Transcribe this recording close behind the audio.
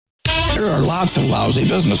There are lots of lousy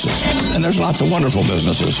businesses, and there's lots of wonderful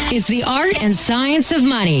businesses. It's the art and science of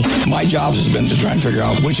money. My job has been to try and figure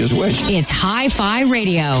out which is which. It's Hi-Fi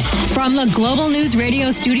Radio from the Global News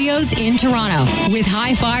Radio studios in Toronto with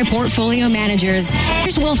Hi-Fi portfolio managers.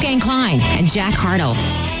 Here's Wolfgang Klein and Jack Hartle.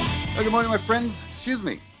 Well, good morning, my friends. Excuse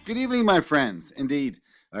me. Good evening, my friends. Indeed.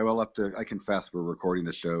 I confess we're recording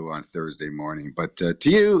the show on Thursday morning, but to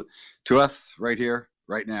you, to us right here,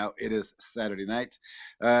 right now, it is Saturday night,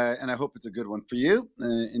 and I hope it's a good one for you.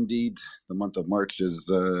 Indeed, the month of March is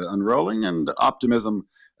unrolling, and optimism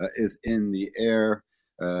is in the air.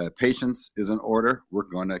 Patience is in order. We're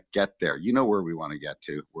going to get there. You know where we want to get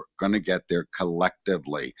to. We're going to get there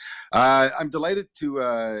collectively. I'm delighted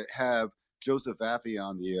to have Joseph Affey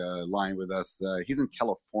on the line with us. He's in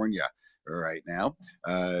California right now.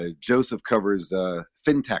 Joseph covers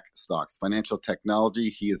fintech stocks, financial technology.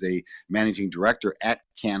 He is a managing director at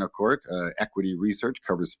Canaccord. Equity research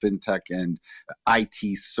covers fintech and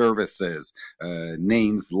IT services.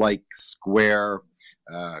 Names like Square,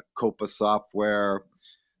 Copa Software.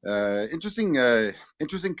 Interesting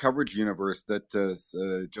coverage universe that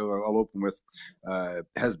Joe, I'll open with,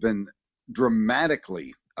 has been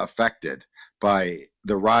dramatically affected by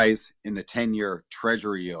the rise in the 10-year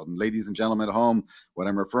treasury yield. And ladies and gentlemen at home, what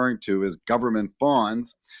I'm referring to is government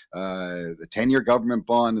bonds. The 10-year government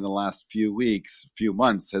bond in the last few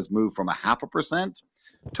months has moved from 0.5%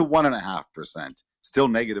 to 1.5%. Still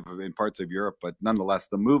negative in parts of Europe, but nonetheless,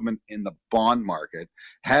 the movement in the bond market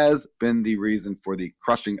has been the reason for the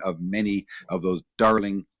crushing of many of those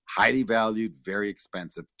darling, highly valued, very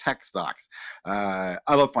expensive tech stocks. I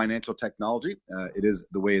love financial technology. It is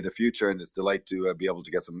the way of the future, and it's a delight to be able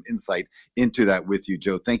to get some insight into that with you,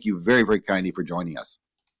 Joe. Thank you very, very kindly for joining us.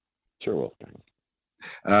 Sure, Wolfgang.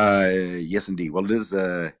 Yes, indeed. Well, it is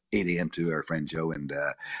 8 a.m. to our friend Joe, and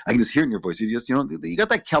I can just hear in your voice. You got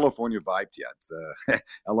that California vibe to you. It's,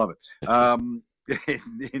 I love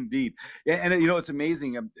it. Indeed. Yeah, and it's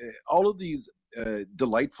amazing. All of these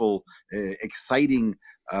delightful, exciting,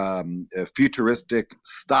 futuristic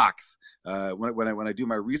stocks. When I do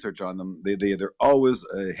my research on them, they're always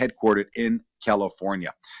headquartered in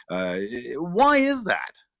California. Why is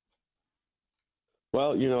that?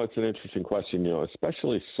 Well, it's an interesting question,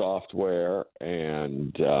 especially software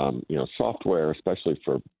and, software, especially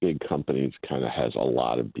for big companies, kind of has a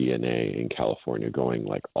lot of DNA in California going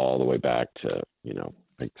like all the way back to,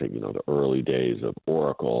 the early days of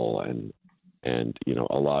Oracle and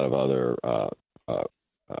a lot of other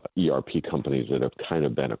ERP companies that have kind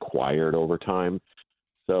of been acquired over time.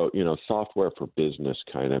 So, software for business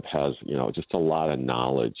kind of has, just a lot of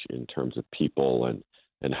knowledge in terms of people and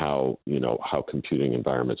how computing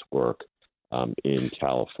environments work in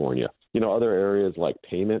California. Other areas like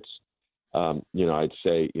payments, I'd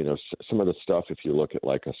say, some of the stuff, if you look at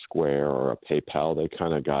like a Square or a PayPal, they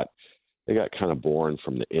got kind of born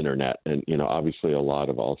from the internet, and obviously a lot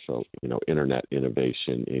of also internet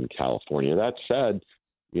innovation in California. That said,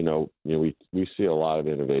 we see a lot of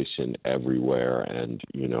innovation everywhere, and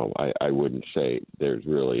I wouldn't say there's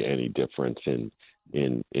really any difference in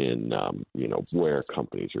where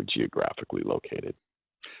companies are geographically located.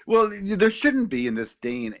 Well, there shouldn't be in this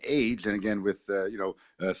day and age. And again, with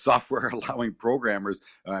software allowing programmers,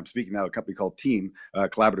 I'm speaking now of a company called Team, a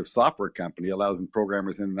collaborative software company, allows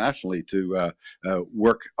programmers internationally to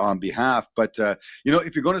work on behalf. But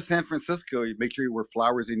if you're going to San Francisco, you make sure you wear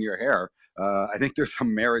flowers in your hair. I think there's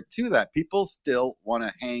some merit to that. People still want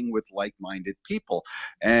to hang with like-minded people,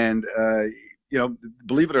 and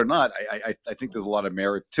believe it or not, I think there's a lot of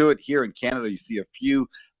merit to it. Here in Canada, you see a few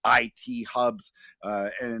IT hubs,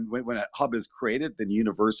 and when a hub is created, then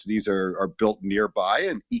universities are built nearby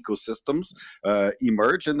and ecosystems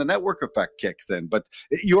emerge, and the network effect kicks in. But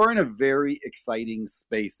you're in a very exciting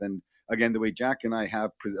space, and again, the way Jack and I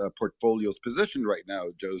have portfolios positioned right now,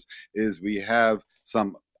 Joe's, is we have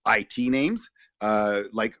some IT names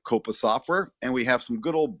like Copa Software, and we have some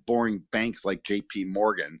good old boring banks like JP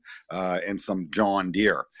Morgan and some John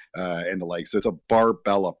Deere and the like. So it's a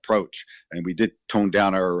barbell approach, and we did tone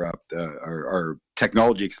down our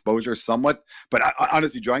technology exposure somewhat. But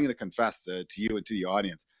honestly, Joe, I'm going to confess to you and to the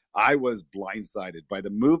audience, I was blindsided by the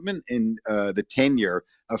movement in the 10-year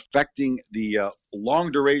affecting the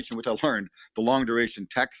long duration, which I learned, the long duration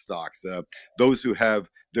tech stocks, those who have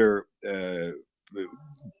their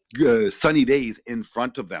sunny days in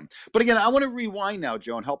front of them. But again, I want to rewind now,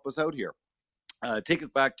 Joe, and help us out here. Take us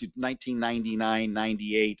back to 1999,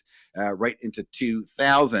 98, right into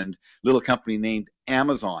 2000. Little company named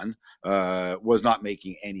Amazon was not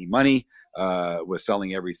making any money, was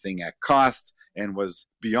selling everything at cost, and was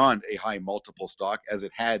beyond a high multiple stock as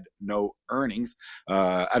it had no earnings.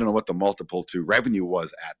 I don't know what the multiple to revenue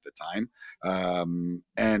was at the time.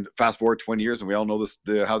 And fast forward 20 years, and we all know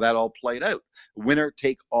how that all played out. Winner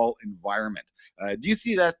take all environment. Do you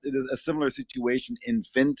see that as a similar situation in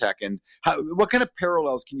fintech? And what kind of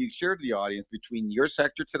parallels can you share to the audience between your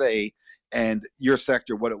sector today and your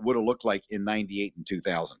sector, what it would have looked like in 98 and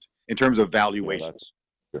 2000 in terms of valuations?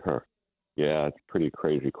 Yeah, it's a pretty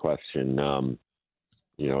crazy question.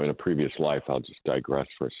 In a previous life, I'll just digress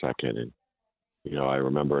for a second. And, I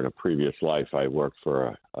remember in a previous life, I worked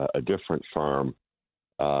for a different firm,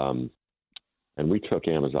 and we took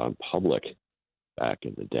Amazon public back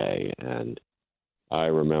in the day. And I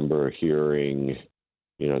remember hearing,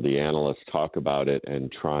 the analysts talk about it and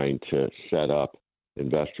trying to set up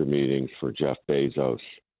investor meetings for Jeff Bezos.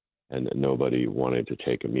 And nobody wanted to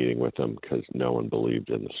take a meeting with him because no one believed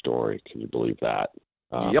in the story. Can you believe that?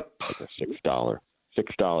 Yep. Like a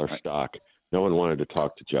 $6 stock. No one wanted to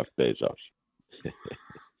talk to Jeff Bezos.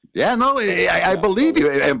 Yeah, no, I believe you.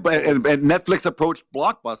 And Netflix approached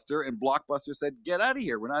Blockbuster, and Blockbuster said, "Get out of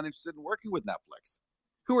here. We're not interested in working with Netflix.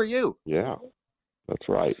 Who are you?" Yeah, that's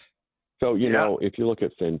right. So, if you look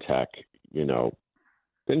at fintech,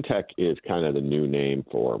 fintech is kind of the new name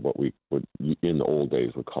for what we would in the old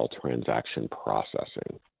days would call transaction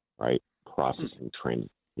processing, right? Processing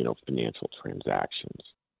financial transactions.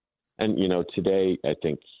 And, today, I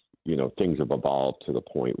think, things have evolved to the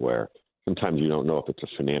point where sometimes you don't know if it's a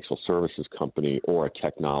financial services company or a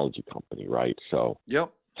technology company, right? So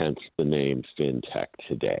hence the name fintech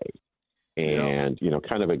today. And,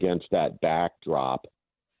 kind of against that backdrop,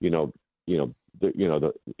 the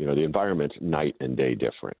environment's night and day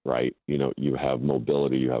different, right? You have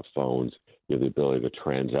mobility, you have phones, you have the ability to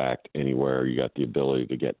transact anywhere, you got the ability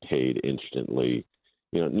to get paid instantly.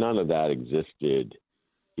 None of that existed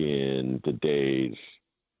in the days,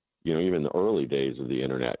 even the early days of the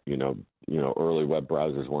internet. Early web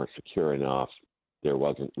browsers weren't secure enough. There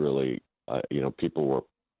wasn't really, people were,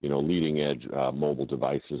 leading edge mobile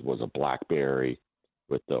devices was a BlackBerry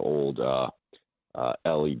with the old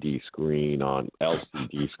LED screen on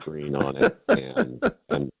LCD screen on it, and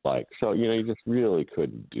so you just really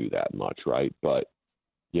couldn't do that much, right? But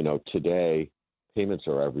today payments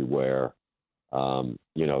are everywhere.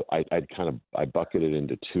 I bucket it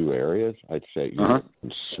into two areas. I'd say you have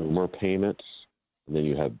consumer payments, and then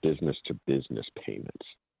you have business to business payments,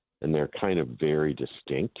 and they're kind of very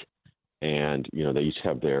distinct, and they each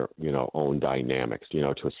have their own dynamics.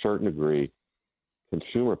 To a certain degree,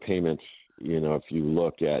 consumer payments, if you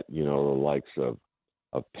look at, the likes of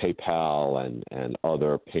PayPal and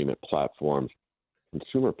other payment platforms,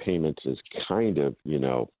 consumer payments is kind of,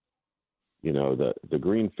 the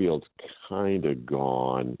greenfield's kind of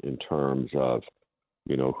gone in terms of,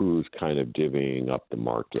 who's kind of divvying up the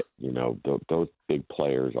market. Those big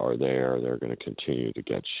players are there. They're going to continue to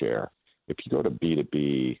get share. If you go to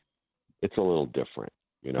B2B, it's a little different.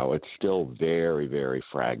 It's still very, very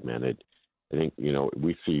fragmented. I think,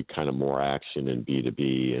 we see kind of more action in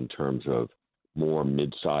B2B in terms of more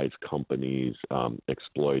mid-sized companies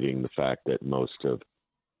exploiting the fact that most of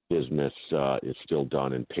business is still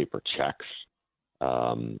done in paper checks,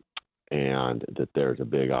 and that there's a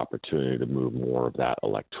big opportunity to move more of that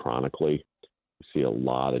electronically. We see a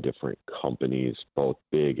lot of different companies, both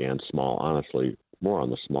big and small, honestly, more on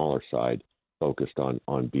the smaller side, focused on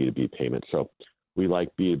B2B payments. So we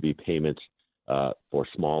like B2B payments for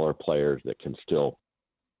smaller players that can still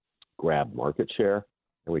grab market share.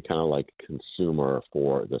 And we kind of like consumer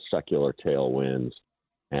for the secular tailwinds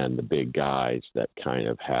and the big guys that kind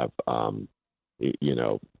of have,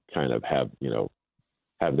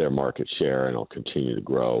 have their market share and will continue to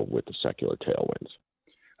grow with the secular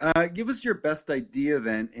tailwinds. Give us your best idea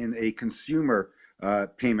then in a consumer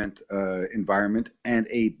payment environment and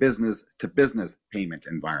a business to business payment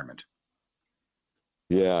environment.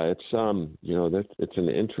 Yeah, it's it's an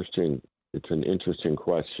interesting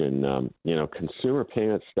question. Consumer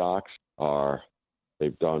payment stocks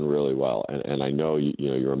they've done really well, and I know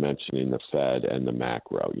you were mentioning the Fed and the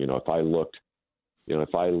macro. If I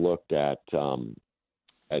looked at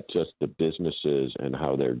just the businesses and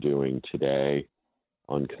how they're doing today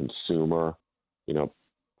on consumer,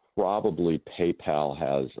 probably PayPal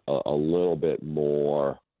has a little bit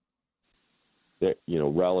more,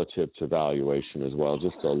 relative to valuation as well,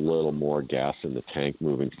 just a little more gas in the tank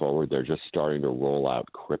moving forward. They're just starting to roll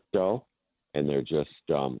out crypto, and they're just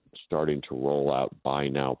starting to roll out buy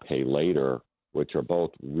now, pay later, which are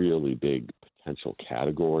both really big potential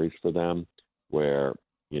categories for them, where,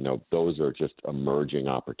 those are just emerging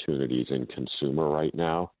opportunities in consumer right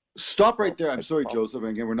now. Stop right there. I'm sorry, Joseph.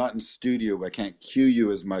 Again, we're not in studio. I can't cue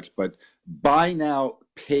you as much, but buy now,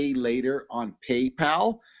 pay later on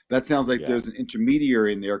PayPal. That sounds like there's an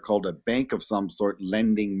intermediary in there called a bank of some sort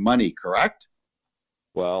lending money, correct?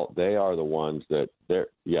 Well, they are the ones that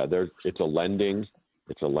it's a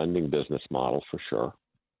lending business model for sure,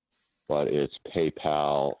 but it's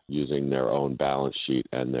PayPal using their own balance sheet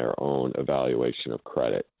and their own evaluation of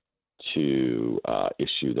credit to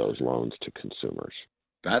issue those loans to consumers.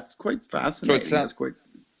 That's quite fascinating. So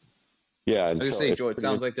yeah. I was going to say, Joe, it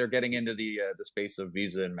sounds like they're getting into the space of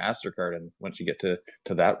Visa and MasterCard, and once you get to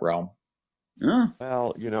that realm. Yeah.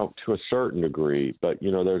 Well, to a certain degree, but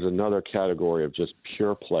there's another category of just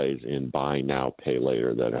pure plays in buy now, pay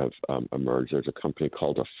later that have emerged. There's a company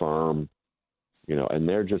called Affirm, and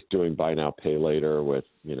they're just doing buy now, pay later with,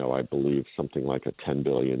 I believe something like a $10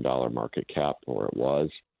 billion market cap, or it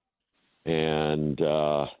was. And,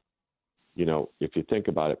 if you think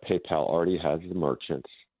about it, PayPal already has the merchants.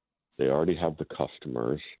 They already have the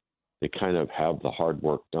customers. They kind of have the hard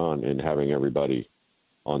work done in having everybody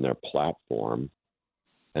on their platform.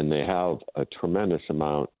 And they have a tremendous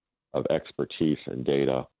amount of expertise and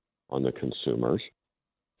data on the consumers.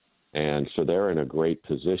 And so they're in a great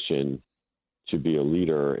position to be a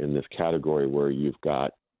leader in this category where you've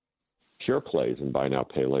got pure plays in buy now,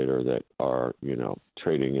 pay later that are,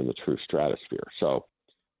 trading in the true stratosphere. So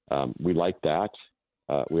we like that.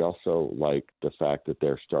 We also like the fact that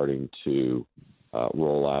they're starting to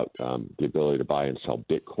roll out the ability to buy and sell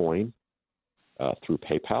Bitcoin through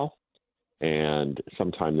PayPal. And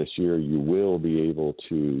sometime this year, you will be able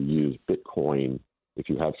to use Bitcoin, if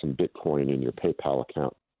you have some Bitcoin in your PayPal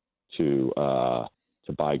account, to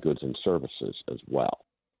buy goods and services as well.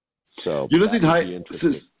 So you're listening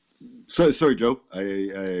to sorry, Joe.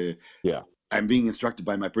 I'm being instructed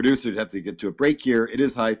by my producer to have to get to a break here. It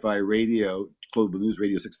is Hi-Fi Radio, Global News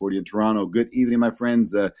Radio 640 in Toronto. Good evening, my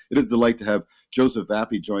friends. It is a delight to have Joseph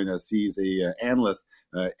Vafi join us. He's a analyst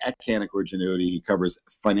at Canaccord Genuity. He covers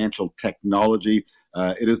financial technology.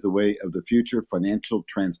 It is the way of the future. Financial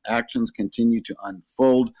transactions continue to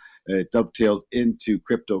unfold. It dovetails into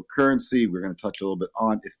cryptocurrency. We're going to touch a little bit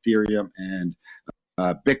on Ethereum and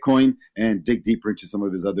Bitcoin and dig deeper into some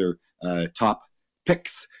of his other top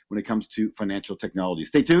picks when it comes to financial technology.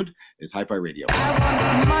 Stay tuned. It's Hi-Fi Radio.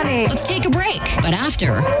 Money. Let's take a break. But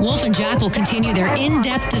after, Wolf and Jack will continue their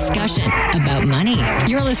in-depth discussion about money.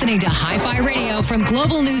 You're listening to Hi-Fi Radio from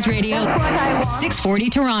Global News Radio 640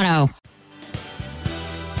 Toronto.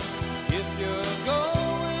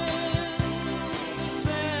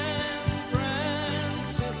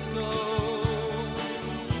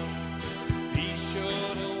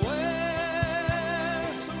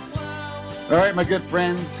 All right, my good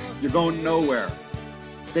friends, you're going nowhere.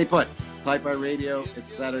 Stay put. It's Hi-Fi Radio.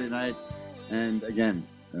 It's Saturday night. And again,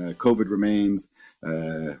 COVID remains.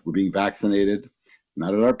 We're being vaccinated.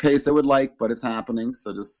 Not at our pace I would like, but it's happening.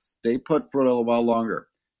 So just stay put for a little while longer.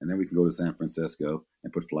 And then we can go to San Francisco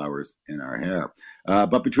and put flowers in our hair.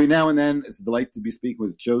 But between now and then, it's a delight to be speaking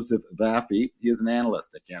with Joseph Vafi. He is an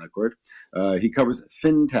analyst at Canaccord. He covers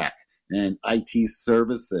fintech and IT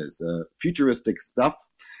services, futuristic stuff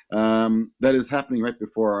that is happening right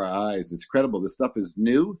before our eyes. It's credible. This stuff is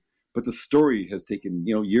new, but the story has taken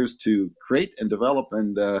years to create and develop.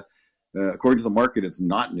 And according to the market, it's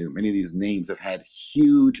not new. Many of these names have had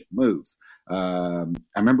huge moves. I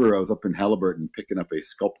remember I was up in Halliburton picking up a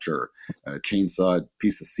sculpture, a chainsaw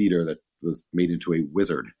piece of cedar that was made into a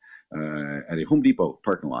wizard at a Home Depot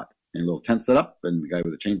parking lot. And a little tent set up, and the guy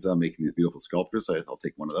with a chainsaw making these beautiful sculptures. So I'll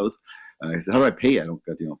take one of those. I said, "How do I pay you? I don't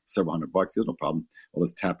got several $100." He goes, "No problem. I'll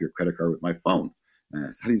just tap your credit card with my phone." And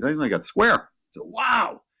I said, "How do you think I got Square?" So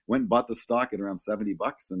wow. Went and bought the stock at around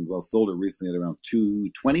 $70, and sold it recently at around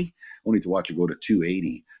 $220. Only to watch it go to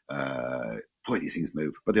 $280. Boy, these things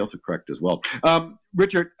move, but they also correct as well. Joseph,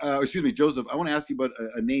 I want to ask you about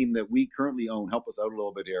a name that we currently own. Help us out a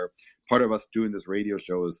little bit here. Part of us doing this radio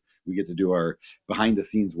show is we get to do our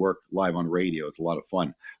behind-the-scenes work live on radio. It's a lot of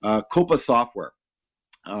fun. Coupa Software,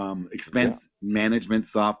 expense management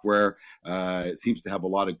software. It seems to have a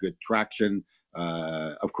lot of good traction.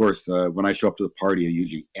 Of course, when I show up to the party, it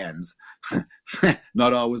usually ends.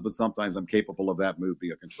 Not always, but sometimes I'm capable of that move,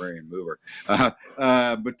 being a contrarian mover.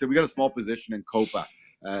 But we got a small position in Coupa.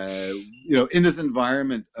 In this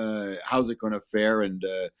environment, how's it going to fare, and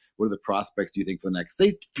what are the prospects, do you think, for the next,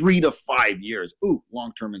 say, 3 to 5 years? Ooh,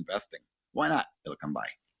 long-term investing. Why not? It'll come by.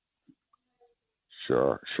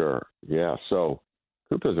 Sure. Yeah, so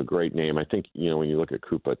Coupa is a great name. I think, when you look at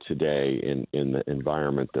Coupa today in the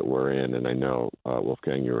environment that we're in, and I know,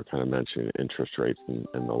 Wolfgang, you were kind of mentioning interest rates and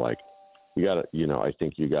the like, I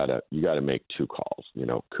think you gotta make two calls.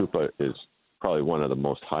 Coupa is probably one of the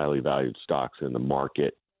most highly valued stocks in the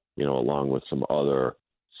market, along with some other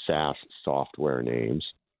SaaS software names.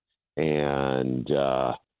 And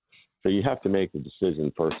so you have to make the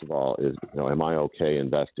decision, first of all, is, am I okay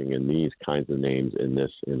investing in these kinds of names in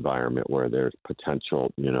this environment where there's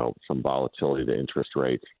potential, some volatility to interest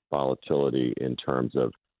rates, volatility in terms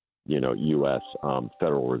of, U.S.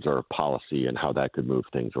 Federal Reserve policy and how that could move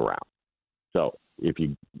things around. So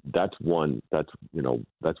that's one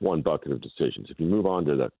bucket of decisions. If you move on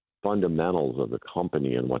to the fundamentals of the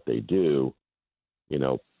company and what they do,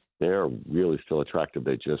 they're really still attractive.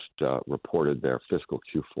 They just reported their fiscal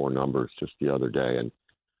Q4 numbers just the other day. And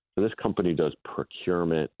so this company does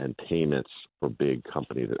procurement and payments for big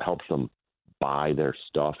companies. It helps them buy their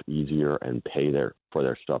stuff easier and pay for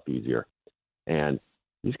their stuff easier. And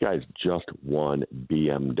these guys just won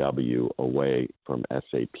BMW away from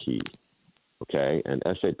SAP. Okay. And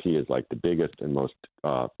SAP is like the biggest and most,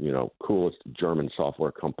 coolest German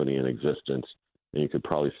software company in existence. And you could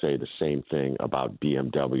probably say the same thing about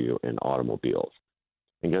BMW and automobiles.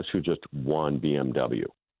 And guess who just won BMW?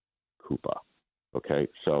 Coupa. Okay,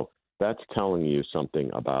 so that's telling you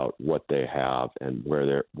something about what they have and where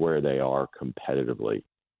they are competitively,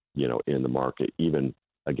 in the market, even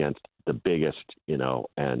against the biggest,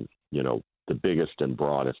 the biggest and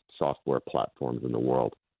broadest software platforms in the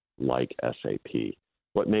world, like SAP.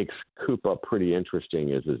 What makes Coupa pretty interesting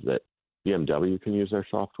is that BMW can use their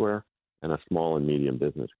software, and a small and medium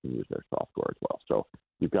business can use their software as well. So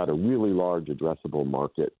you've got a really large addressable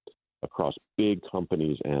market across big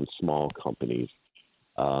companies and small companies.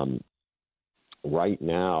 Right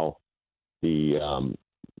now, there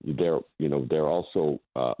are also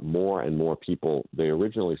more and more people. They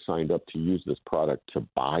originally signed up to use this product to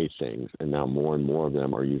buy things, and now more and more of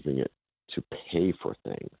them are using it to pay for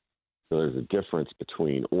things. So there's a difference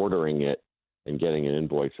between ordering it and getting an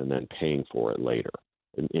invoice and then paying for it later.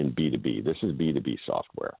 In B2B. This is B2B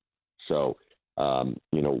software. So,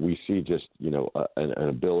 we see just, an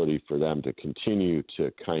ability for them to continue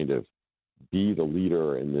to kind of be the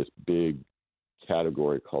leader in this big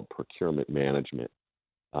category called procurement management.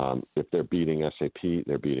 If they're beating SAP,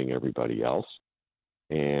 they're beating everybody else.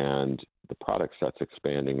 And the product set's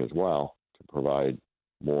expanding as well to provide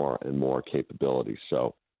more and more capabilities.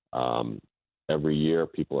 So every year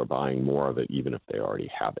people are buying more of it, even if they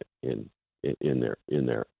already have it in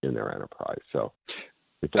their enterprise. So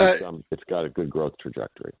it's got a good growth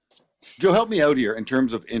trajectory. Joe, help me out here in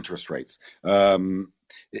terms of interest rates.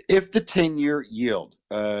 If the 10-year yield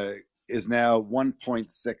is now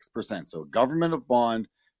 1.6%, so a government bond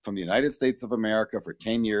from the United States of America for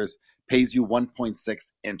 10 years pays you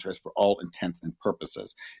 1.6 interest for all intents and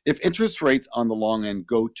purposes. If interest rates on the long end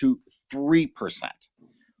go to 3%,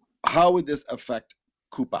 how would this affect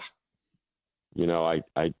Coupa?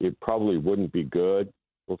 It probably wouldn't be good,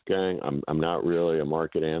 Wolfgang. I'm not really a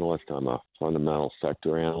market analyst. I'm a fundamental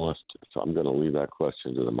sector analyst. So I'm going to leave that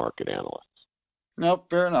question to the market analysts. No,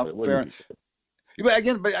 fair enough. Fair enough. But I'm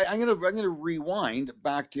going to rewind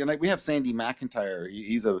back to, and we have Sandy McIntyre.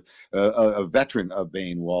 He's a veteran of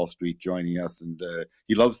Bain Wall Street joining us, and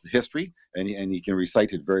he loves the history, and he can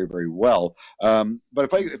recite it very, very well. But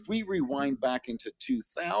if we rewind back into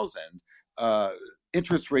 2000,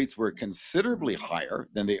 interest rates were considerably higher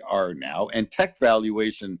than they are now, and tech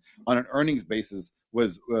valuation on an earnings basis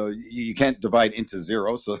was you can't divide into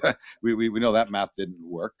zero, so we know that math didn't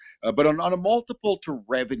work. But on a multiple to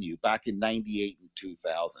revenue back in 98 and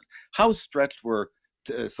 2000, how stretched were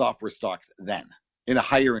software stocks then in a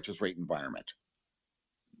higher interest rate environment?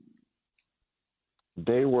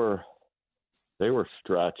 They were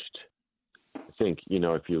stretched. I think,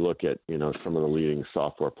 if you look at, some of the leading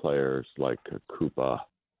software players like Coupa,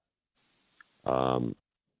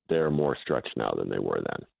 they're more stretched now than they were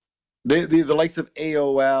then. The likes of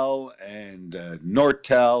AOL and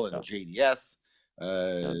Nortel and JDS.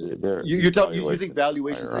 You think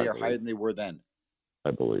valuations today are higher than they were then? I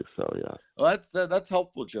believe so. Yeah. Well, that's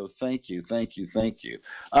helpful, Joe. Thank you. I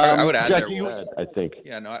would add Jack, there. I think.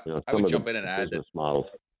 Yeah. No. I would jump in and add that models.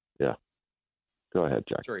 Yeah. Go ahead,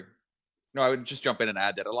 Jack. Sorry. No, I would just jump in and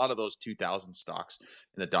add that a lot of those 2000 stocks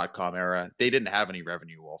in the dot-com era, they didn't have any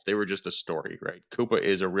revenue, Wolf. They were just a story, right? Coupa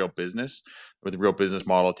is a real business with a real business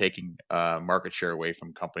model, taking market share away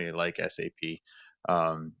from a company like SAP.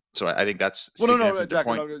 So I think that's no, Jack.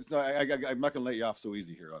 I'm not going to let you off so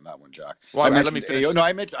easy here on that one, Jack. Well, let me finish.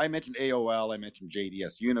 I mentioned AOL. I mentioned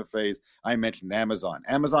JDS Uniphase. I mentioned Amazon.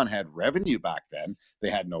 Amazon had revenue back then. They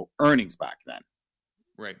had no earnings back then.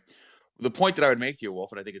 Right. the point that I would make to you,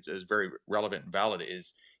 Wolf, and I think it's very relevant and valid,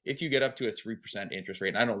 is if you get up to a 3% interest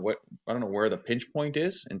rate, and I don't know where the pinch point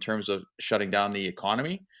is in terms of shutting down the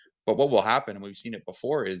economy, but what will happen, and we've seen it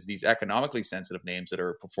before, is these economically sensitive names that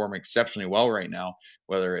are performing exceptionally well right now,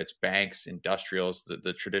 whether it's banks, industrials,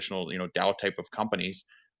 the traditional Dow type of companies,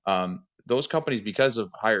 those companies, because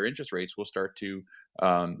of higher interest rates, will start to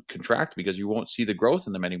contract because you won't see the growth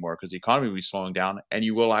in them anymore because the economy will be slowing down, and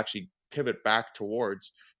you will actually pivot back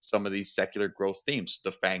towards some of these secular growth themes,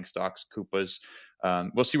 the FANG stocks, Coupas.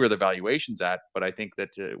 We'll see where the valuation's at, but I think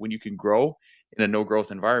that when you can grow in a no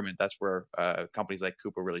growth environment, that's where companies like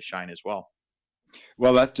Coupa really shine as well.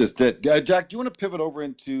 Well, that's just it. Jack, do you want to pivot over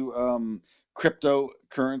into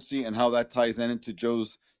cryptocurrency and how that ties into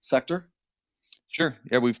Joe's sector? Sure.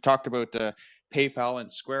 Yeah, we've talked about PayPal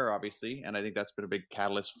and Square, obviously, and I think that's been a big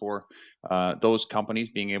catalyst for those companies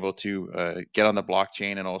being able to get on the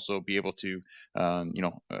blockchain and also be able to,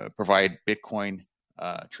 provide Bitcoin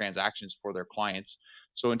transactions for their clients.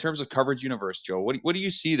 So, in terms of coverage universe, Joe, what do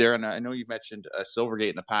you see there? And I know you've mentioned Silvergate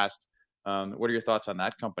in the past. What are your thoughts on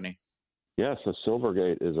that company? Yeah, so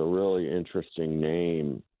Silvergate is a really interesting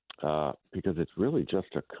name because it's really just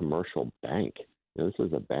a commercial bank. This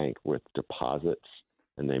is a bank with deposits,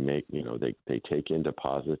 and they make, they take in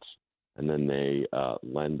deposits, and then they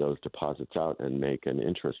lend those deposits out and make an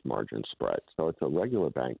interest margin spread. So it's a regular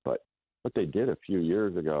bank, but what they did a few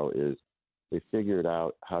years ago is they figured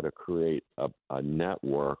out how to create a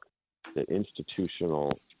network that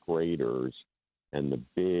institutional traders and the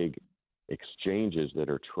big exchanges that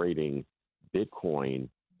are trading Bitcoin,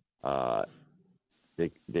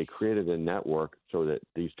 they created a network so that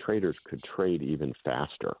these traders could trade even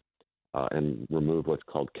faster and remove what's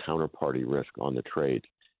called counterparty risk on the trades.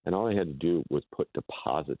 And all they had to do was put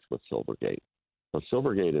deposits with Silvergate. So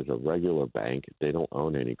Silvergate is a regular bank. They don't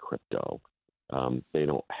own any crypto. They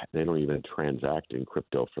don't even transact in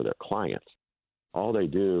crypto for their clients. All they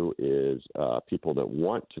do is people that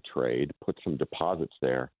want to trade put some deposits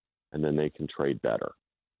there, and then they can trade better.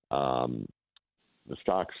 The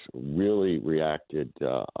stocks really reacted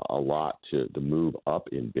a lot to the move up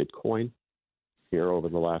in Bitcoin here over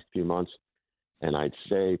the last few months. And I'd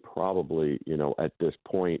say probably, at this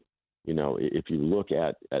point, if you look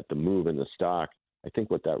at the move in the stock, I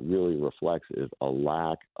think what that really reflects is a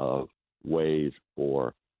lack of ways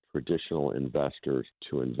for traditional investors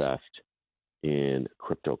to invest in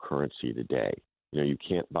cryptocurrency today. You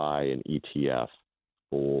can't buy an ETF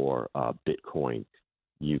for Bitcoin.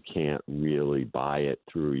 You can't really buy it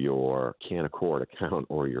through your Canaccord account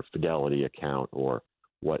or your Fidelity account or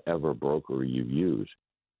whatever broker you use.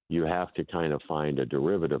 You have to kind of find a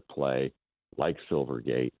derivative play like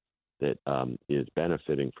Silvergate that is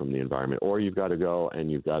benefiting from the environment, or you've got to go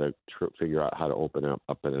and you've got to figure out how to open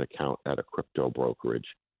up an account at a crypto brokerage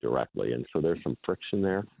directly. And so there's some friction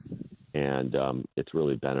there, and it's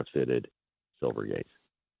really benefited Silvergate.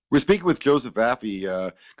 We're speaking with Joseph Vafi.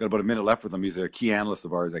 Got about a minute left with him. He's a key analyst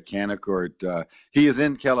of ours at Canaccord. He is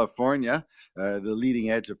in California, the leading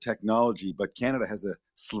edge of technology, but Canada has a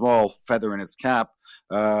small feather in its cap.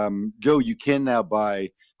 Joe, you can now buy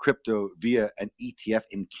crypto via an ETF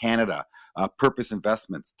in Canada. Purpose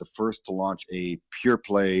Investments, the first to launch a pure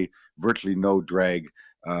play, virtually no drag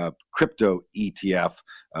crypto ETF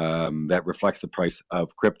that reflects the price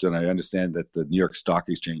of crypto. And I understand that the New York Stock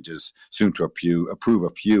Exchange is soon to approve a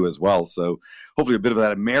few as well. So hopefully a bit of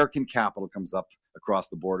that American capital comes up across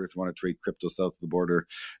the border. If you want to trade crypto south of the border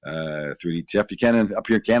through an ETF, you can. And up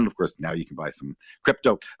here in Canada, of course, now you can buy some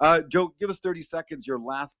crypto. Joe, give us 30 seconds, your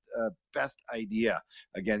last best idea.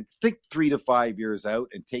 Again, think 3 to 5 years out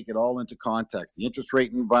and take it all into context. The interest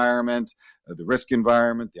rate environment, the risk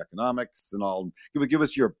environment, the economics, and all. Give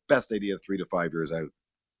us your best idea 3 to 5 years out.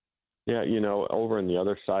 Yeah, over on the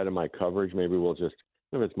other side of my coverage, maybe we'll just,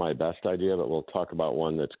 if it's my best idea, but we'll talk about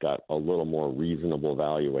one that's got a little more reasonable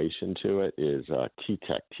valuation to it, is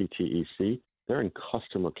TTEC, TTEC. They're in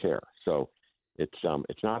customer care. So it's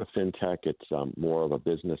not a fintech. It's more of a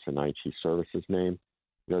business and IT services name.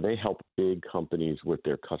 They help big companies with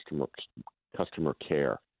their customer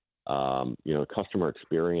care. Customer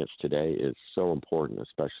experience today is so important,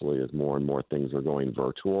 especially as more and more things are going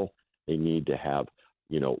virtual. They need to have,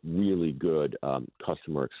 really good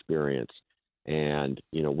customer experience. And,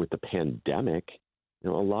 with the pandemic, a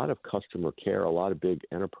lot of customer care, a lot of big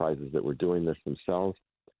enterprises that were doing this themselves,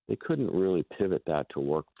 they couldn't really pivot that to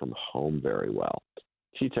work from home very well.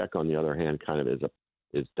 TTEC, on the other hand, kind of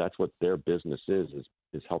is that's what their business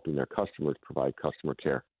is helping their customers provide customer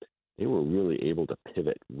care. They were really able to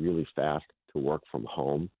pivot really fast to work from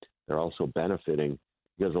home. They're also benefiting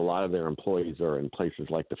because a lot of their employees are in places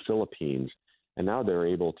like the Philippines, and now they're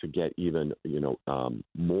able to get even,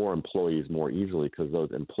 more employees more easily because those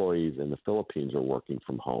employees in the Philippines are working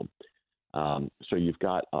from home. So you've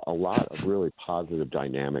got a lot of really positive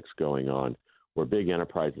dynamics going on where big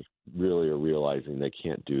enterprises really are realizing they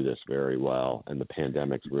can't do this very well, and the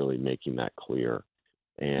pandemic's really making that clear.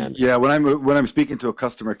 And yeah, when I'm speaking to a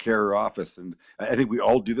customer care office, and I think we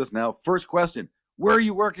all do this now. First question: where are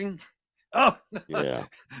you working? Oh, yeah,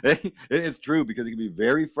 it's true, because it can be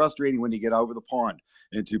very frustrating when you get over the pond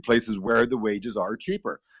into places where the wages are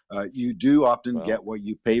cheaper. You do often get what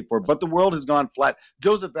you pay for, but the world has gone flat.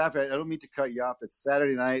 Joseph Baffett, I don't mean to cut you off. It's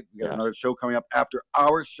Saturday night. We got another show coming up after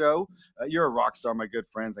our show. You're a rock star, my good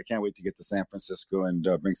friends. I can't wait to get to San Francisco and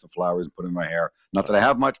bring some flowers and put in my hair. Not that I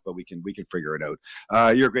have much, but we can figure it out.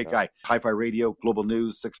 You're a great guy. Hi-Fi Radio, Global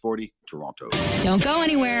News, 640, Toronto. Don't go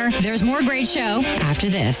anywhere. There's more great show after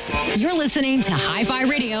this. You're listening to Hi-Fi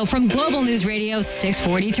Radio from Global News Radio,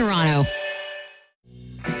 640, Toronto.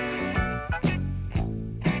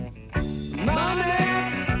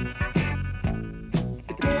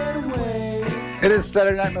 It is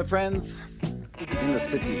Saturday night, my friends, in the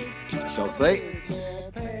city, I shall say,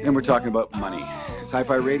 and we're talking about money. It's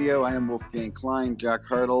Hi-Fi Radio. I am Wolfgang Klein, Jack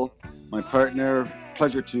Hartle, my partner.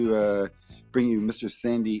 Pleasure to bring you Mr.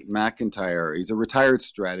 Sandy McIntyre. He's a retired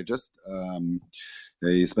strategist.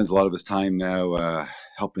 He spends a lot of his time now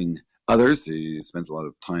helping others. He spends a lot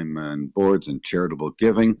of time on boards and charitable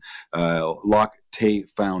giving. Loch Tay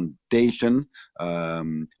Foundation.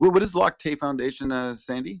 What is Loch Tay Foundation,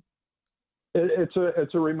 Sandy?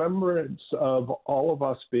 It's a remembrance of all of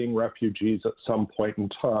us being refugees at some point in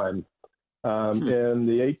time. In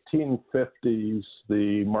the 1850s,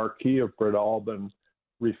 the Marquis of Breadalbane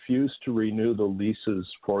refused to renew the leases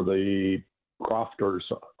for the crofters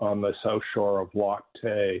on the south shore of Loch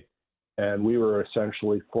Tay, and we were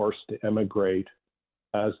essentially forced to emigrate.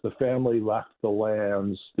 As the family left the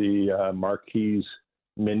lands, the Marquis'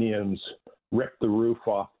 minions ripped the roof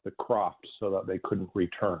off the crops so that they couldn't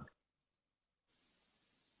return.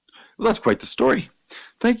 Well, that's quite the story.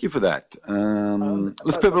 Thank you for that.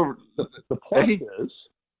 Let's pivot over. The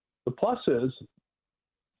plus is,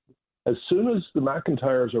 as soon as the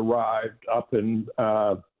McIntyres arrived up in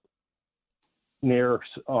near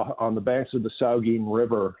on the banks of the Saugeen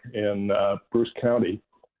River in Bruce County,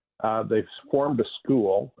 they formed a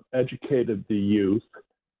school, educated the youth,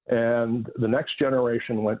 and the next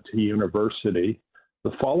generation went to university.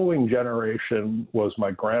 The following generation was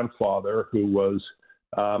my grandfather, who was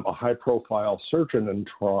a high-profile surgeon in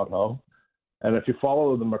Toronto. And if you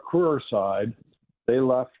follow the McClure side, they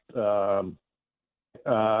left Doon,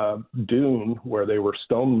 where they were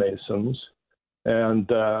stonemasons.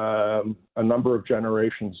 And a number of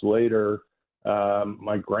generations later,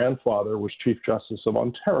 my grandfather was Chief Justice of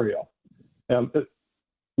Ontario. And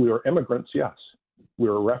we were immigrants, yes. We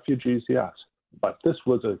were refugees, yes. But this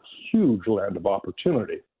was a huge land of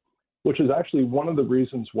opportunity, which is actually one of the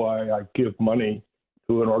reasons why I give money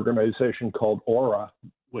to an organization called Aura,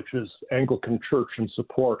 which is Anglican Church in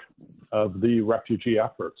support of the refugee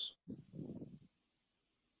efforts.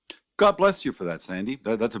 God bless you for that, Sandy.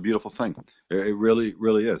 That's a beautiful thing. It really,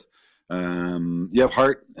 really is. You have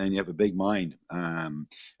heart and you have a big mind, and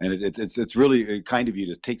it's really kind of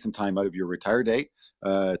you to take some time out of your retire day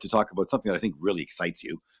to talk about something that I think really excites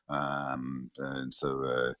you. And so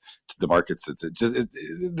to the markets,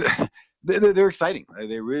 they're exciting.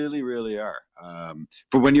 They really, really are.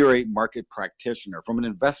 For when you're a market practitioner, from an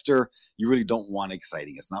investor, you really don't want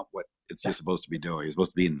exciting. It's not what you're supposed to be doing. You're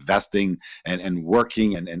supposed to be investing and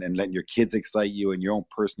working and letting your kids excite you and your own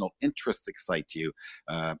personal interests excite you,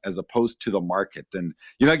 as opposed to the market. And,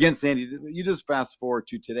 again, Sandy, you just fast forward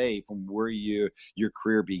to today from where your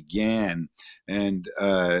career began, and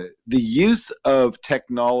the use of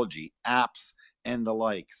technology, apps, and the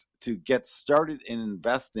likes to get started in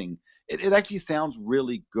investing. It actually sounds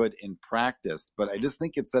really good in practice, but I just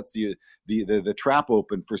think it sets the trap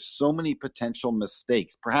open for so many potential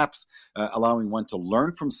mistakes, perhaps allowing one to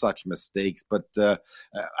learn from such mistakes. But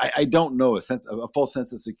I don't know, a false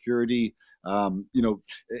sense of security.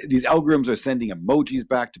 These algorithms are sending emojis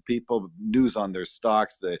back to people, news on their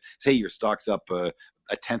stocks. Say your stock's up a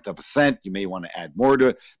 1/10 of a cent, you may want to add more to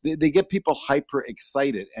it. They get people hyper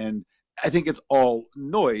excited, and I think it's all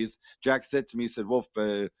noise. Jack said to me, he said, Wolf,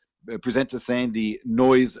 present to Sandy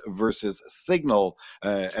noise versus signal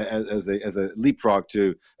as a leapfrog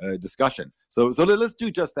to discussion. So let's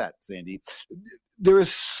do just that, Sandy. There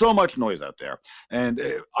is so much noise out there, and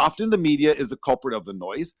often the media is the culprit of the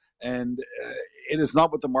noise, and it is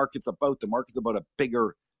not what the market's about. The market's about a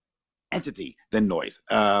bigger entity than noise.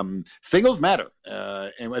 Signals matter.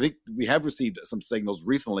 And I think we have received some signals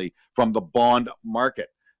recently from the bond market.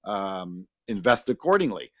 Invest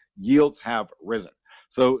accordingly. Yields have risen.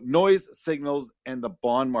 So noise, signals, and the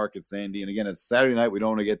bond market, Sandy. And again, it's Saturday night. We don't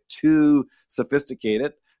want to get too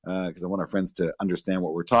sophisticated because I want our friends to understand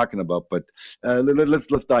what we're talking about. But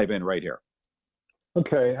let's dive in right here.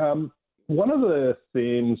 Okay. One of the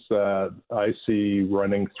themes that I see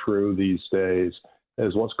running through these days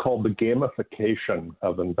is what's called the gamification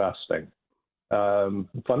of investing.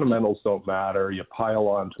 Fundamentals don't matter. You pile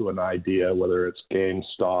onto an idea, whether it's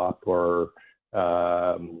GameStop or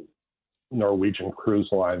Norwegian Cruise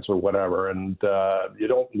Lines or whatever, and you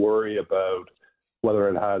don't worry about whether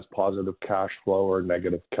it has positive cash flow or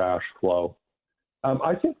negative cash flow.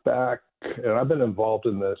 I think back, and I've been involved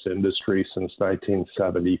in this industry since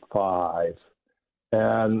 1975,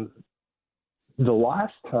 and the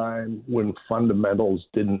last time when fundamentals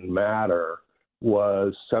didn't matter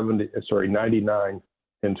was 99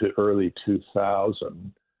 into early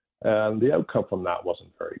 2000. And the outcome from that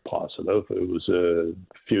wasn't very positive. It was a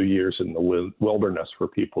few years in the wilderness for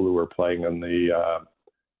people who were playing in the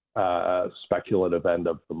speculative end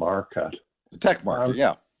of the market. The tech market,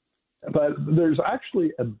 yeah. But there's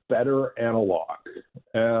actually a better analog,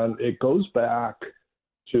 and it goes back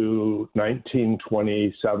to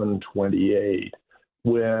 1927, 28,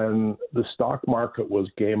 when the stock market was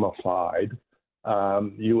gamified.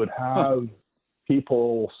 You would have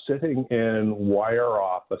people sitting in wire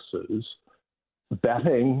offices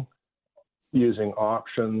betting using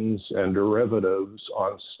options and derivatives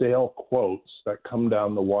on stale quotes that come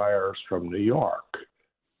down the wires from New York.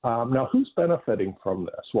 Now, who's benefiting from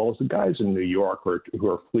this? Well, it's the guys in New York who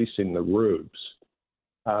are fleecing the rubes.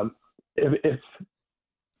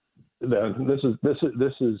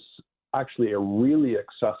 This is actually a really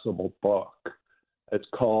accessible book. It's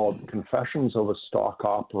called Confessions of a Stock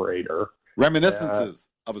Operator. Reminiscences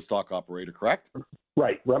of a stock operator, correct?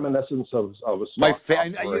 Right, reminiscence of a stock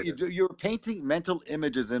operator. You're painting mental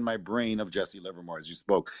images in my brain of Jesse Livermore as you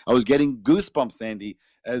spoke. I was getting goosebumps, Sandy,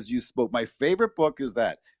 as you spoke. My favorite book is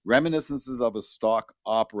that, Reminiscences of a Stock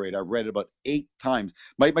Operator. I've read it about 8 times.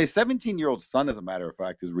 My 17-year-old son, as a matter of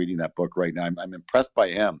fact, is reading that book right now. I'm impressed by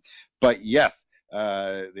him. But yes,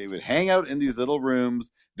 they would hang out in these little rooms.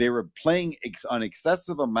 They were playing on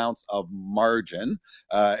excessive amounts of margin.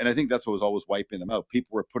 And I think that's what was always wiping them out.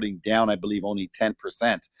 People were putting down, I believe, only 10%.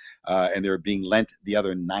 And they were being lent the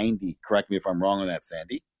other 90. Correct me if I'm wrong on that,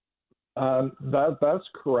 Sandy. That's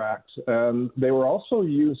correct. And they were also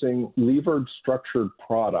using levered structured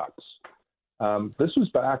products. This was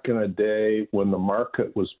back in a day when the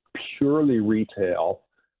market was purely retail,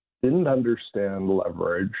 didn't understand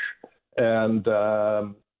leverage, and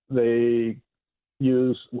they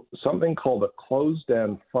used something called a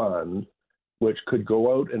closed-end fund, which could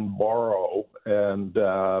go out and borrow and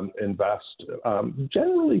invest,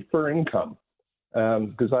 generally for income.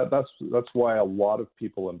 Because that's why a lot of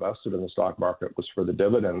people invested in the stock market, was for the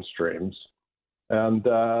dividend streams. And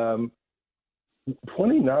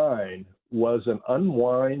 29 was an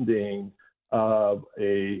unwinding of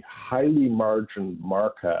a highly margined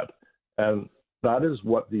market. And that is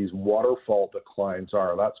what these waterfall declines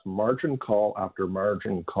are. That's margin call after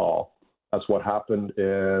margin call. That's what happened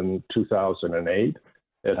in 2008.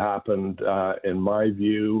 It happened, in my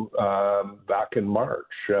view, back in March.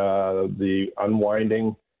 The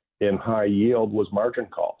unwinding in high yield was margin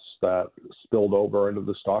calls that spilled over into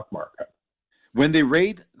the stock market. When they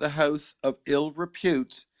raid the house of ill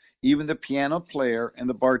repute, even the piano player and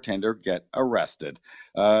the bartender get arrested.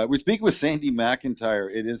 We speak with Sandy McIntyre.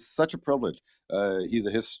 It is such a privilege. He's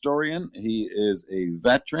a historian. He is a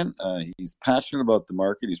veteran. He's passionate about the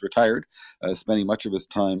market. He's retired, spending much of his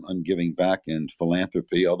time on giving back and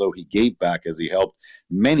philanthropy, although he gave back as he helped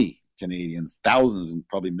many Canadians, thousands and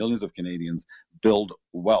probably millions of Canadians, build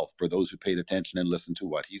wealth for those who paid attention and listened to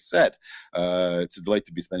what he said. It's a delight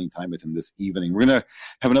to be spending time with him this evening. We're going to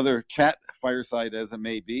have another chat, fireside as it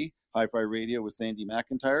may be, Hi-Fi Radio with Sandy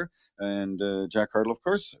McIntyre and Jack Hartle, of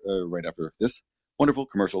course, right after this wonderful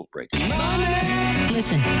commercial break.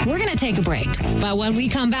 Listen, we're going to take a break, but when we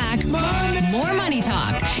come back, more money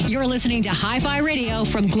talk. You're listening to Hi-Fi Radio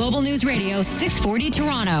from Global News Radio 640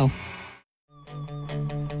 Toronto.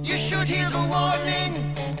 You should hear the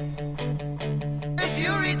warning if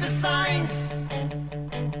you read the signs.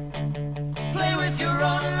 Play with your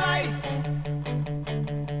own life,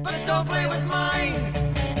 but don't play with mine.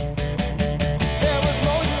 There was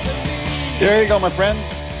Moses and me. There you go, my friends.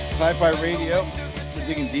 Hi-Fi Radio. We're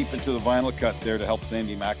digging deep into the vinyl cut there to help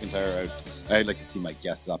Sandy McIntyre out. I'd like to tee my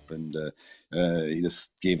guests up, and he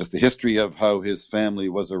just gave us the history of how his family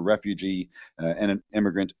was a refugee and an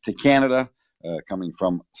immigrant to Canada, coming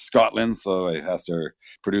from Scotland. So I asked our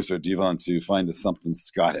producer, Devon, to find us something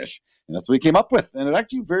Scottish. And that's what he came up with. And it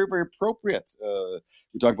actually very, very appropriate.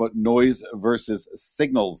 We talk about noise versus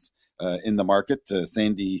signals in the market.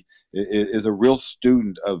 Sandy is a real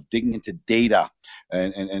student of digging into data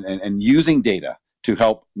and using data to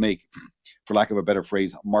help make, for lack of a better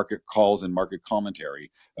phrase, market calls and market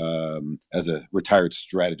commentary. As a retired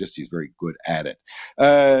strategist, he's very good at it.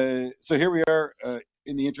 So here we are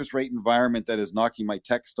in the interest rate environment that is knocking my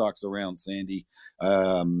tech stocks around, Sandy.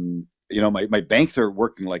 My banks are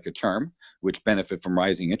working like a charm, which benefit from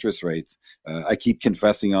rising interest rates. I keep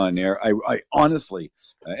confessing on air. I honestly,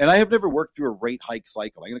 and I have never worked through a rate hike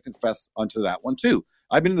cycle. I'm going to confess onto that one too.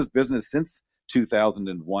 I've been in this business since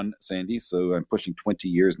 2001, Sandy, so I'm pushing 20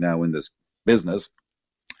 years now in this business.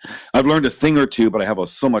 I've learned a thing or two, but I have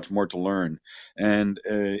so much more to learn. And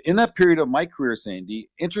in that period of my career, Sandy,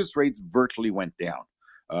 interest rates virtually went down.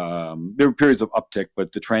 There were periods of uptick,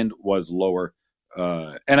 but the trend was lower.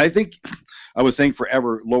 And I think I was saying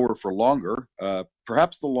forever, lower for longer.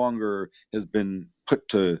 Perhaps the longer has been put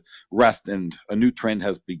to rest and a new trend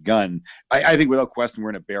has begun. I think without question,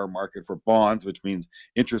 we're in a bear market for bonds, which means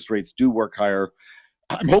interest rates do work higher.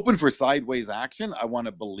 I'm hoping for sideways action. I want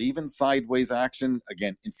to believe in sideways action.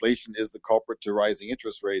 Again, inflation is the culprit to rising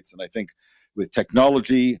interest rates. And I think with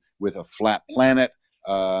technology, with a flat planet,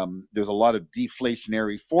 there's a lot of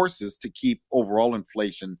deflationary forces to keep overall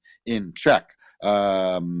inflation in check.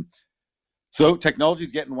 So technology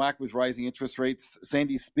is getting whacked with rising interest rates.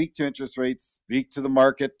 Sandy, speak to interest rates, speak to the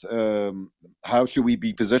market. How should we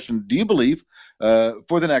be positioned, do you believe,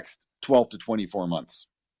 for the next 12 to 24 months?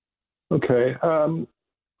 Okay.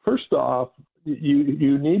 First off,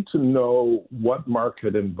 you need to know what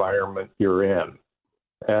market environment you're in.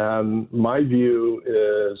 And my view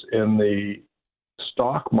is in the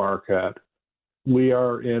stock market, we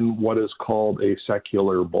are in what is called a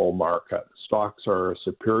secular bull market. Stocks are a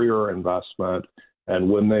superior investment, and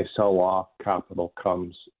when they sell off, capital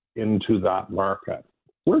comes into that market.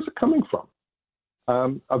 Where's it coming from?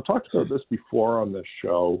 I've talked about this before on this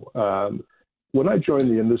show. When I joined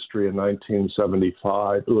the industry in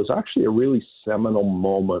 1975, it was actually a really seminal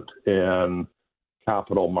moment in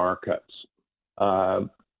capital markets. In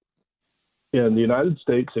the United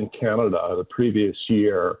States and Canada, the previous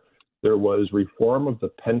year, there was reform of the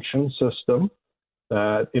pension system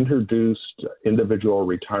that introduced individual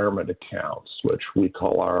retirement accounts, which we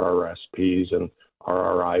call RRSPs and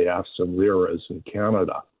RRIFs and RERAs in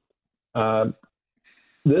Canada.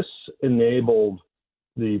 This enabled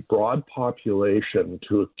the broad population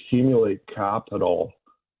to accumulate capital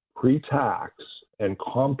pre-tax and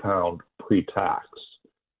compound pre-tax.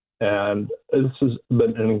 And this has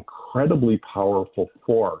been an incredibly powerful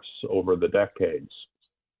force over the decades.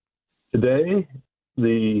 Today,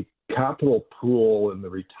 the capital pool in the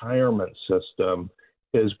retirement system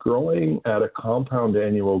is growing at a compound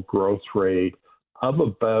annual growth rate of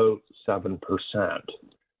about 7%.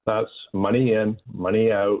 That's money in,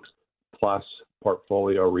 money out, plus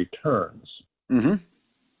portfolio returns. Mm-hmm.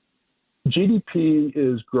 GDP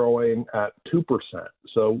is growing at 2%.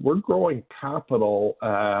 So we're growing capital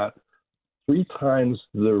at 3 times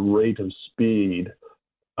the rate of speed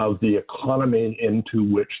of the economy into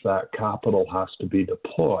which that capital has to be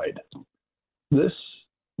deployed. This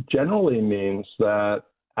generally means that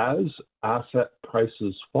as asset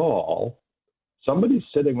prices fall, somebody's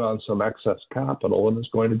sitting on some excess capital and is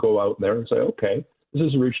going to go out there and say, okay, this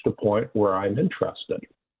has reached a point where I'm interested.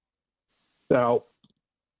 Now,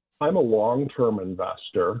 I'm a long-term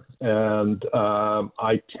investor, and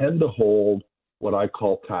I tend to hold what I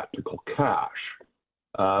call tactical cash.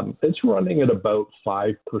 It's running at about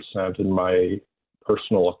 5% in my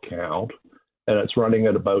personal account, and it's running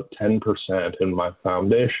at about 10% in my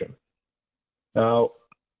foundation. Now,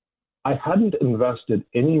 I hadn't invested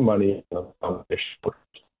any money in the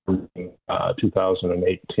foundation in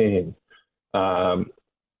 2018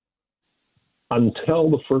 until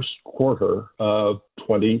the first quarter of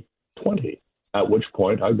 2020, at which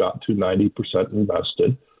point I got to 90%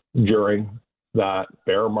 invested during that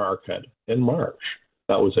bear market in March.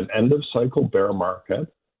 That was an end-of-cycle bear market,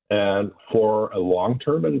 and for a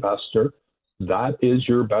long-term investor, that is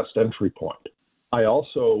your best entry point. I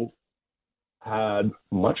also had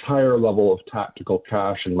much higher level of tactical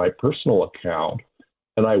cash in my personal account,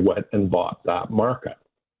 and I went and bought that market.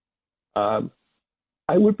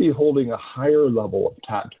 I would be holding a higher level of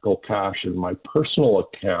tactical cash in my personal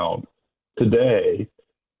account today,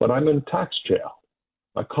 but I'm in tax jail.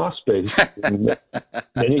 My cost base in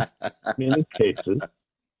many cases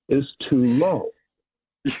is too low.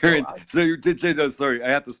 Sorry, I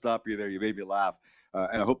have to stop you there. You made me laugh.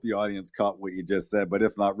 And I hope the audience caught what you just said. But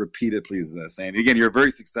if not, repeat it, please, Sandy. Again, you're a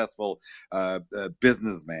very successful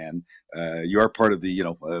businessman. You are part of the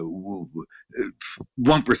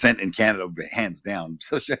 1% in Canada, hands down.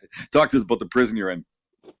 So talk to us about the prison you're in.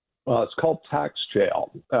 Well, it's called tax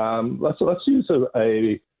jail. Let's use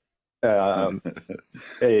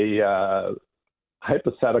a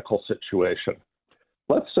hypothetical situation.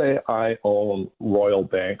 Let's say I own Royal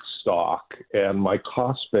Bank stock and my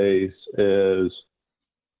cost base is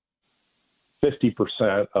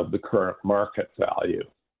 50% of the current market value.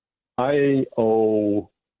 I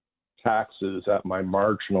owe taxes at my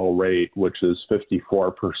marginal rate, which is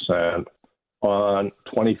 54%, on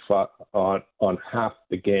 25 on half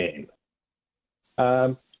the gain.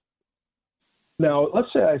 Now,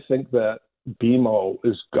 let's say I think that BMO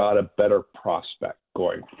has got a better prospect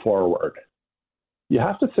going forward. You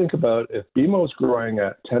have to think about if BMO is growing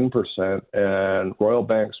at 10% and Royal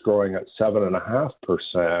Bank's growing at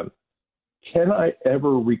 7.5%, can I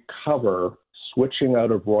ever recover switching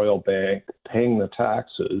out of Royal Bank, paying the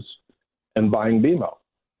taxes, and buying BMO?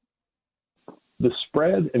 The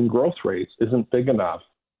spread in growth rates isn't big enough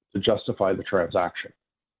to justify the transaction.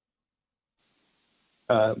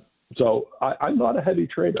 So I'm not a heavy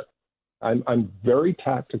trader. I'm very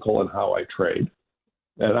tactical in how I trade.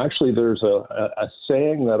 And actually, there's a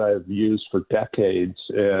saying that I've used for decades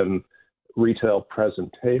in retail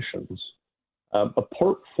presentations. A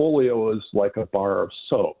portfolio is like a bar of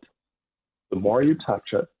soap. The more you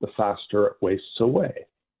touch it, the faster it wastes away.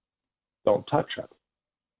 Don't touch it.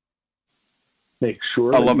 Make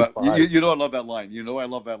sure. I love that. I love that line. I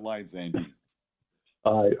love that line, Sandy.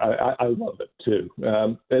 I love it too.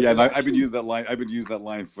 I've been using that line. I've been using that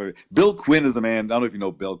line for Bill Quinn is the man. I don't know if you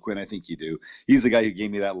know Bill Quinn. I think you do. He's the guy who gave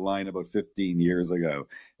me that line about 15 years ago.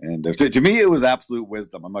 And to me, it was absolute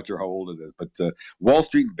wisdom. I'm not sure how old it is, but Wall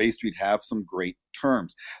Street and Bay Street have some great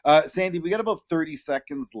terms. Sandy, we got about 30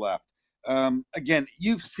 seconds left. Again,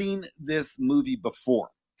 you've seen this movie before.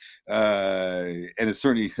 And it's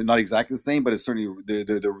certainly not exactly the same, but it's certainly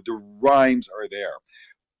the rhymes are there.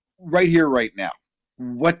 Right here, right now.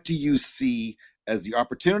 What do you see as the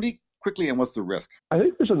opportunity quickly, and what's the risk? I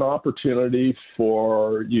think there's an opportunity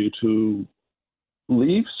for you to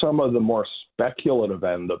leave some of the more speculative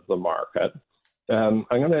end of the market. And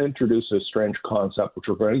I'm going to introduce a strange concept, which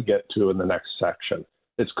we're going to get to in the next section.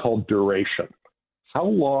 It's called duration. How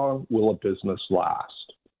long will a business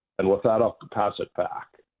last? And with that, I'll pass it back.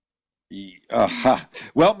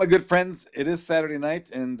 Well, my good friends, it is Saturday night,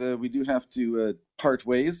 and we do have to part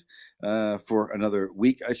ways for another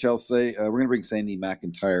week, I shall say. We're going to bring Sandy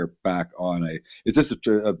McIntyre back on. It's just a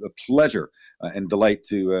pleasure and delight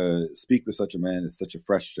to speak with such a man. It's such a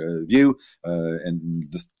fresh view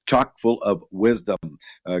and just chock full of wisdom.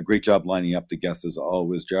 Great job lining up the guests as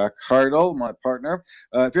always, Jack Hartle, my partner.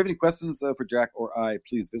 If you have any questions for Jack or I,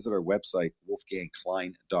 please visit our website,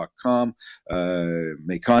 wolfgangklein.com.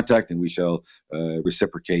 Make contact and we shall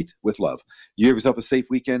reciprocate with love. You have yourself a safe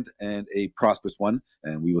weekend and a prosperous one,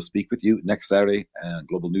 and we will speak with you next Saturday on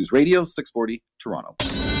Global News Radio, 640 Toronto.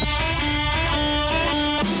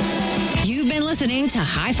 You've been listening to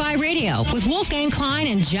Hi-Fi Radio with Wolfgang Klein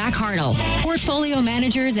and Jack Hartle, portfolio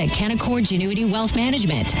managers at Canaccord Genuity Wealth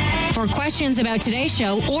Management. For questions about today's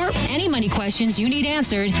show or any money questions you need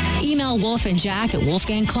answered, email Wolf and Jack at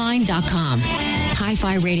wolfgangklein.com.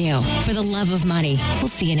 Hi-Fi Radio, for the love of money. We'll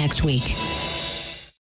see you next week.